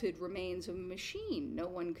melted remains of a machine no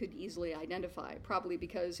one could easily identify, probably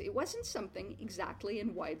because it wasn't something exactly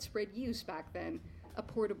in widespread use back then, a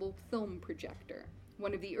portable film projector,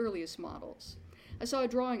 one of the earliest models. I saw a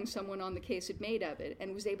drawing someone on the case had made of it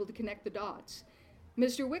and was able to connect the dots.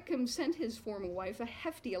 Mr. Whitcomb sent his former wife a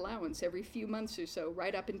hefty allowance every few months or so,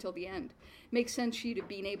 right up until the end. Makes sense she'd have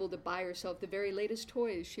been able to buy herself the very latest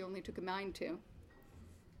toys she only took a mind to.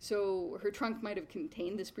 So her trunk might have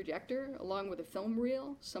contained this projector, along with a film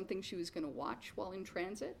reel, something she was going to watch while in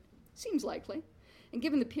transit. Seems likely. And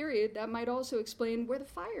given the period, that might also explain where the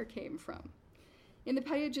fire came from. In the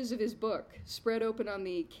pages of his book, spread open on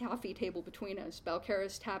the coffee table between us,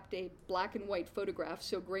 Balcarres tapped a black and white photograph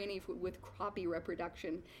so grainy with copy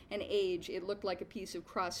reproduction and age it looked like a piece of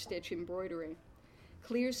cross-stitch embroidery.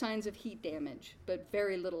 Clear signs of heat damage, but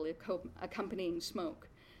very little accompanying smoke.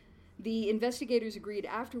 The investigators agreed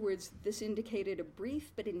afterwards this indicated a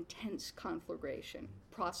brief but intense conflagration,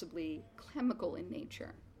 possibly chemical in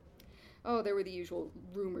nature. Oh, there were the usual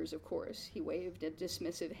rumors, of course. He waved a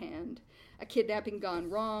dismissive hand. A kidnapping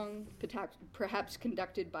gone wrong, perhaps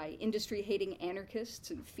conducted by industry-hating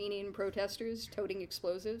anarchists and Fenian protesters toting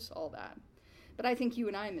explosives, all that. But I think you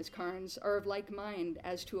and I, Miss Carnes, are of like mind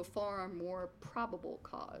as to a far more probable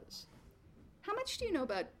cause. How much do you know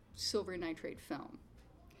about silver nitrate film?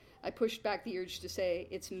 I pushed back the urge to say,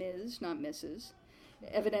 it's Ms., not Mrs.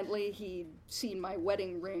 Evidently, he'd seen my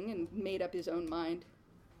wedding ring and made up his own mind.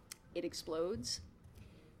 It explodes.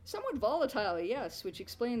 Somewhat volatile, yes, which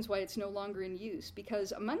explains why it's no longer in use,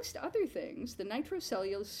 because amongst other things, the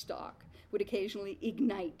nitrocellulose stock would occasionally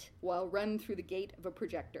ignite while run through the gate of a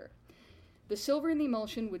projector. The silver in the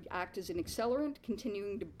emulsion would act as an accelerant,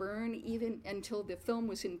 continuing to burn even until the film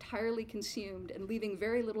was entirely consumed and leaving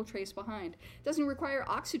very little trace behind. It doesn't require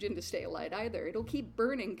oxygen to stay alight either. It'll keep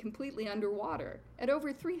burning completely underwater at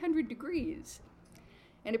over 300 degrees.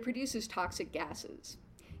 And it produces toxic gases.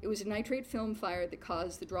 It was a nitrate film fire that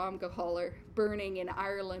caused the Dromgohler burning in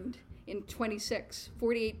Ireland in 1926.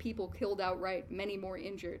 48 people killed outright, many more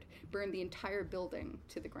injured, burned the entire building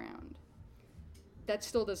to the ground. That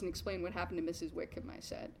still doesn't explain what happened to Mrs. Whitcomb, I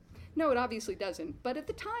said. No, it obviously doesn't, but at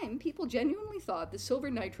the time, people genuinely thought the silver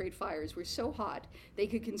nitrate fires were so hot they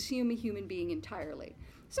could consume a human being entirely.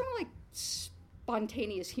 Something like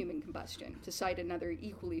spontaneous human combustion, to cite another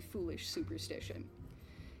equally foolish superstition.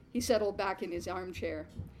 He settled back in his armchair.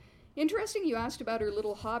 Interesting you asked about her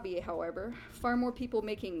little hobby, however. Far more people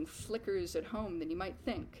making flickers at home than you might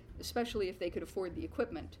think, especially if they could afford the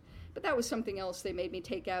equipment. But that was something else they made me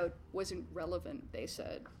take out. Wasn't relevant, they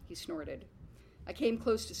said. He snorted. I came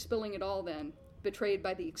close to spilling it all then, betrayed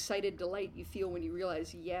by the excited delight you feel when you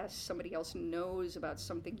realize, yes, somebody else knows about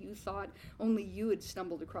something you thought only you had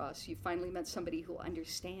stumbled across. You finally met somebody who'll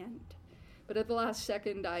understand. But at the last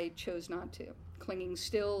second, I chose not to, clinging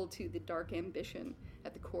still to the dark ambition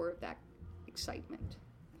at the core of that excitement.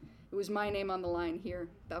 It was my name on the line here.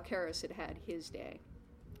 Balcarres had had his day.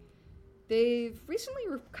 They've recently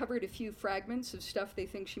recovered a few fragments of stuff they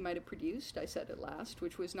think she might have produced, I said at last,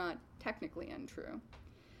 which was not technically untrue,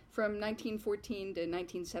 from 1914 to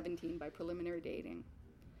 1917 by preliminary dating.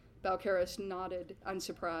 Balcarres nodded,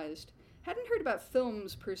 unsurprised. Hadn't heard about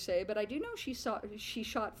films per se, but I do know she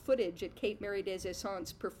shot footage at Kate Mary des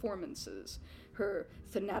Essence performances, her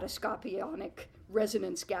thanatoscopionic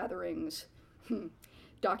resonance gatherings,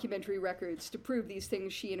 documentary records to prove these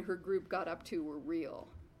things she and her group got up to were real.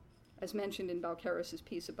 As mentioned in Balcarres'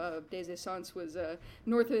 piece above, Des Essence was a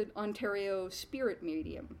North Ontario spirit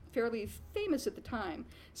medium, fairly famous at the time,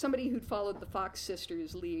 somebody who'd followed the Fox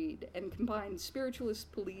sisters' lead and combined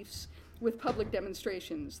spiritualist beliefs with public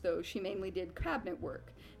demonstrations, though she mainly did cabinet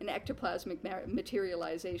work and ectoplasmic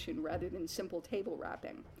materialization rather than simple table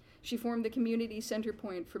rapping. She formed the community center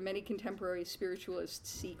point for many contemporary spiritualist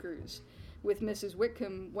seekers, with Mrs.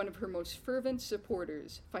 Whitcomb one of her most fervent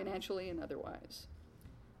supporters, financially and otherwise.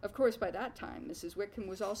 Of course, by that time, Mrs. Whitcomb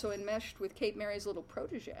was also enmeshed with Kate Mary's little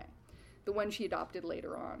protege, the one she adopted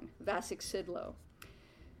later on, Vasek Sidlow.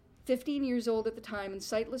 15 years old at the time and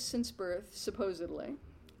sightless since birth, supposedly,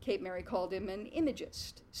 Kate Mary called him an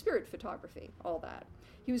imagist, spirit photography, all that.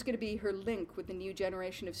 He was going to be her link with the new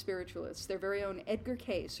generation of spiritualists, their very own Edgar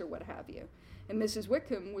Cayce or what have you. And Mrs.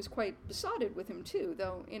 Whitcomb was quite besotted with him too,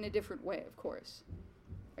 though in a different way, of course.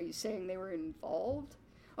 Are you saying they were involved?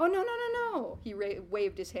 Oh, no, he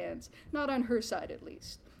waved his hands. Not on her side, at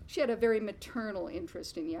least. She had a very maternal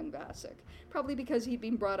interest in young Vasek, probably because he'd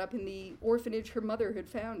been brought up in the orphanage her mother had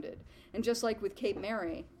founded. And just like with Kate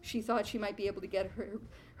Mary, she thought she might be able to get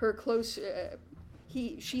her close.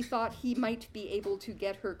 She thought he might be able to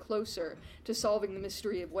get her closer to solving the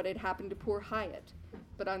mystery of what had happened to poor Hyatt.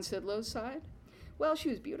 But on Sidlow's side? Well, she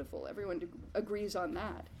was beautiful. Everyone agrees on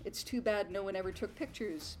that. It's too bad no one ever took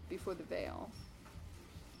pictures before the veil.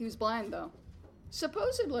 He was blind, though.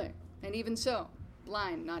 Supposedly. And even so,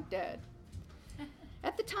 blind, not dead.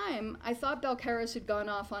 At the time, I thought Balcarres had gone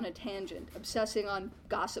off on a tangent, obsessing on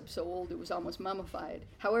gossip so old it was almost mummified.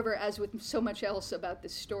 However, as with so much else about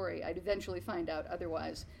this story, I'd eventually find out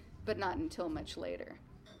otherwise, but not until much later.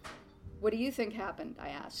 What do you think happened? I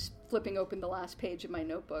asked, flipping open the last page of my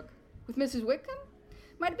notebook. With Mrs. Whitcomb?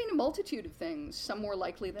 Might have been a multitude of things, some more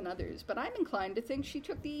likely than others, but I'm inclined to think she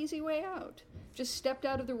took the easy way out. Just stepped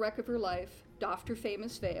out of the wreck of her life, doffed her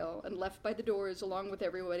famous veil, and left by the doors along with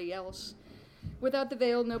everybody else. Without the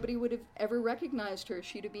veil, nobody would have ever recognized her.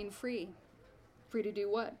 She'd have been free. Free to do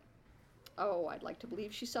what? Oh, I'd like to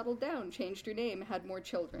believe she settled down, changed her name, had more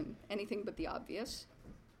children. Anything but the obvious.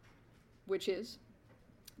 Which is?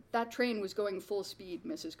 That train was going full speed,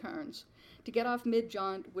 Mrs. Carnes. To get off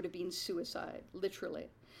mid-jaunt would have been suicide, literally.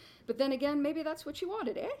 But then again, maybe that's what she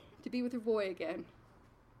wanted, eh? To be with her boy again.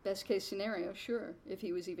 Best case scenario, sure, if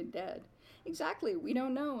he was even dead. Exactly, we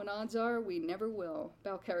don't know, and odds are we never will.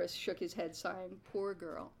 Balcarres shook his head, sighing. Poor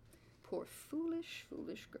girl. Poor foolish,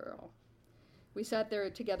 foolish girl. We sat there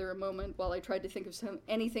together a moment while I tried to think of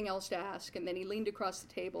anything else to ask, and then he leaned across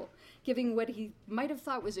the table, giving what he might have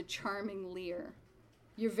thought was a charming leer.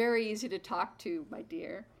 You're very easy to talk to, my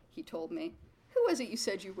dear, he told me. Who was it you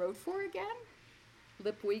said you wrote for again?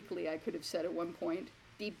 Lip weakly, I could have said at one point.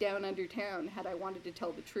 Deep down under town, had I wanted to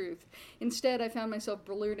tell the truth. Instead, I found myself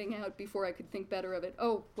blurting out before I could think better of it.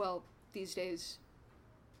 Oh, well, these days,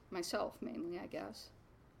 myself mainly, I guess.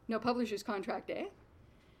 No publisher's contract, eh?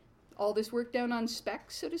 All this work down on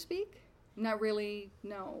spec, so to speak? Not really,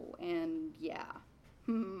 no, and yeah.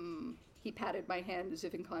 He patted my hand as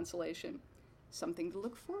if in consolation. Something to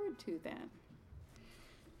look forward to, then.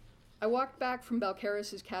 I walked back from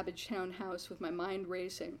Balcarres' Cabbagetown house with my mind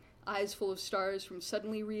racing, eyes full of stars from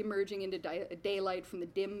suddenly re-emerging into daylight from the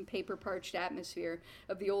dim, paper-parched atmosphere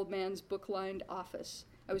of the old man's book-lined office.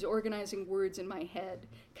 I was organizing words in my head,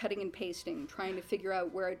 cutting and pasting, trying to figure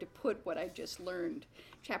out where to put what I'd just learned.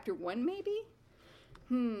 Chapter 1, maybe?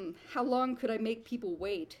 How long could I make people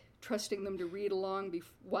wait, trusting them to read along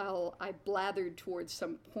while I blathered towards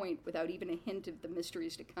some point without even a hint of the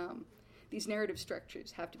mysteries to come? These narrative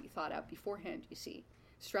structures have to be thought out beforehand, you see.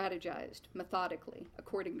 Strategized, methodically,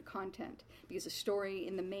 according to content, because a story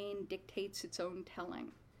in the main dictates its own telling.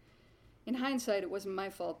 In hindsight, it wasn't my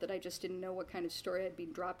fault that I just didn't know what kind of story I'd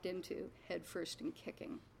been dropped into, head first and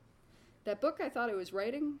kicking. That book I thought I was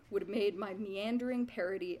writing would have made my meandering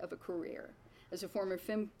parody of a career. As a former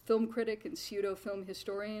film critic and pseudo-film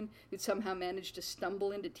historian who'd somehow managed to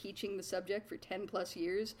stumble into teaching the subject for 10-plus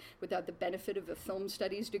years without the benefit of a film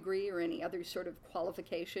studies degree or any other sort of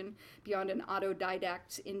qualification beyond an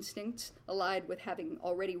autodidact's instincts, allied with having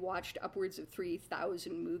already watched upwards of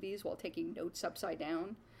 3,000 movies while taking notes upside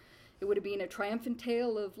down, it would have been a triumphant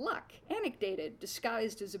tale of luck, anecdoted,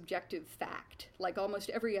 disguised as objective fact, like almost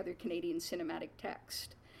every other Canadian cinematic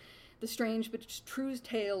text. The strange but true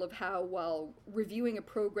tale of how, while reviewing a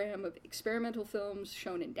program of experimental films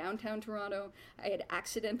shown in downtown Toronto, I had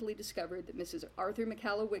accidentally discovered that Mrs. Arthur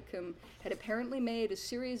McCalla Whitcomb had apparently made a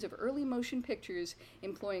series of early motion pictures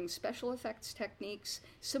employing special effects techniques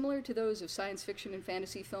similar to those of science fiction and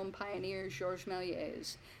fantasy film pioneer Georges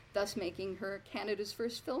Méliès, thus making her Canada's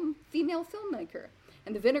first female filmmaker,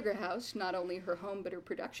 and the Vinegar House, not only her home but her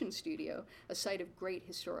production studio, a site of great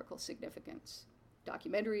historical significance.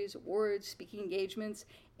 Documentaries, awards, speaking engagements,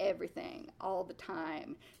 everything, all the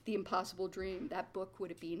time. The Impossible Dream, that book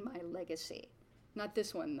would have been my legacy. Not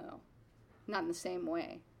this one, though. Not in the same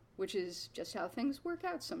way, which is just how things work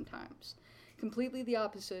out sometimes. Completely the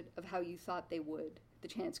opposite of how you thought they would. The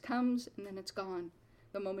chance comes, and then it's gone.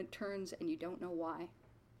 The moment turns, and you don't know why.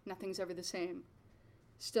 Nothing's ever the same.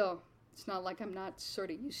 Still, it's not like I'm not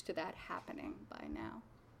sort of used to that happening by now.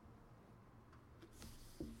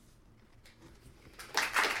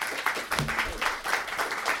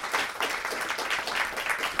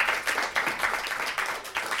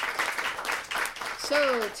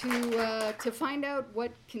 So, to find out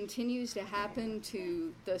what continues to happen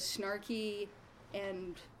to the snarky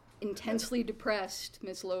and intensely depressed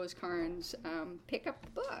Miss Lois Carnes, pick up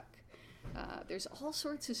the book. There's all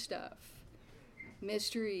sorts of stuff.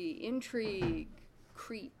 Mystery, intrigue,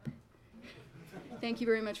 creep. Thank you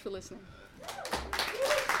very much for listening.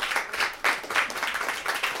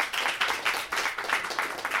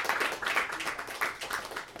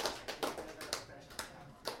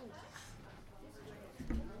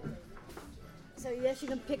 So yes, you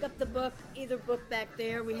can pick up the book, either book back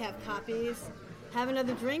there. We have copies. Have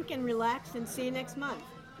another drink and relax, and see you next month.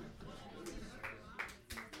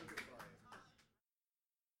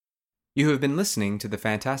 You have been listening to the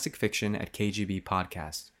Fantastic Fiction at KGB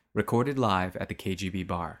podcast, recorded live at the KGB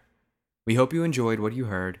bar. We hope you enjoyed what you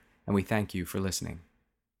heard, and we thank you for listening.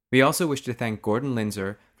 We also wish to thank Gordon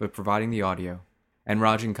Linzer for providing the audio, and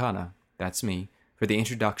Rajan Khanna, that's me, for the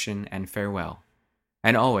introduction and farewell.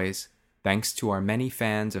 And always, thanks to our many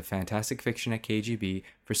fans of fantastic fiction at KGB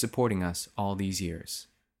for supporting us all these years.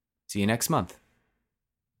 See you next month.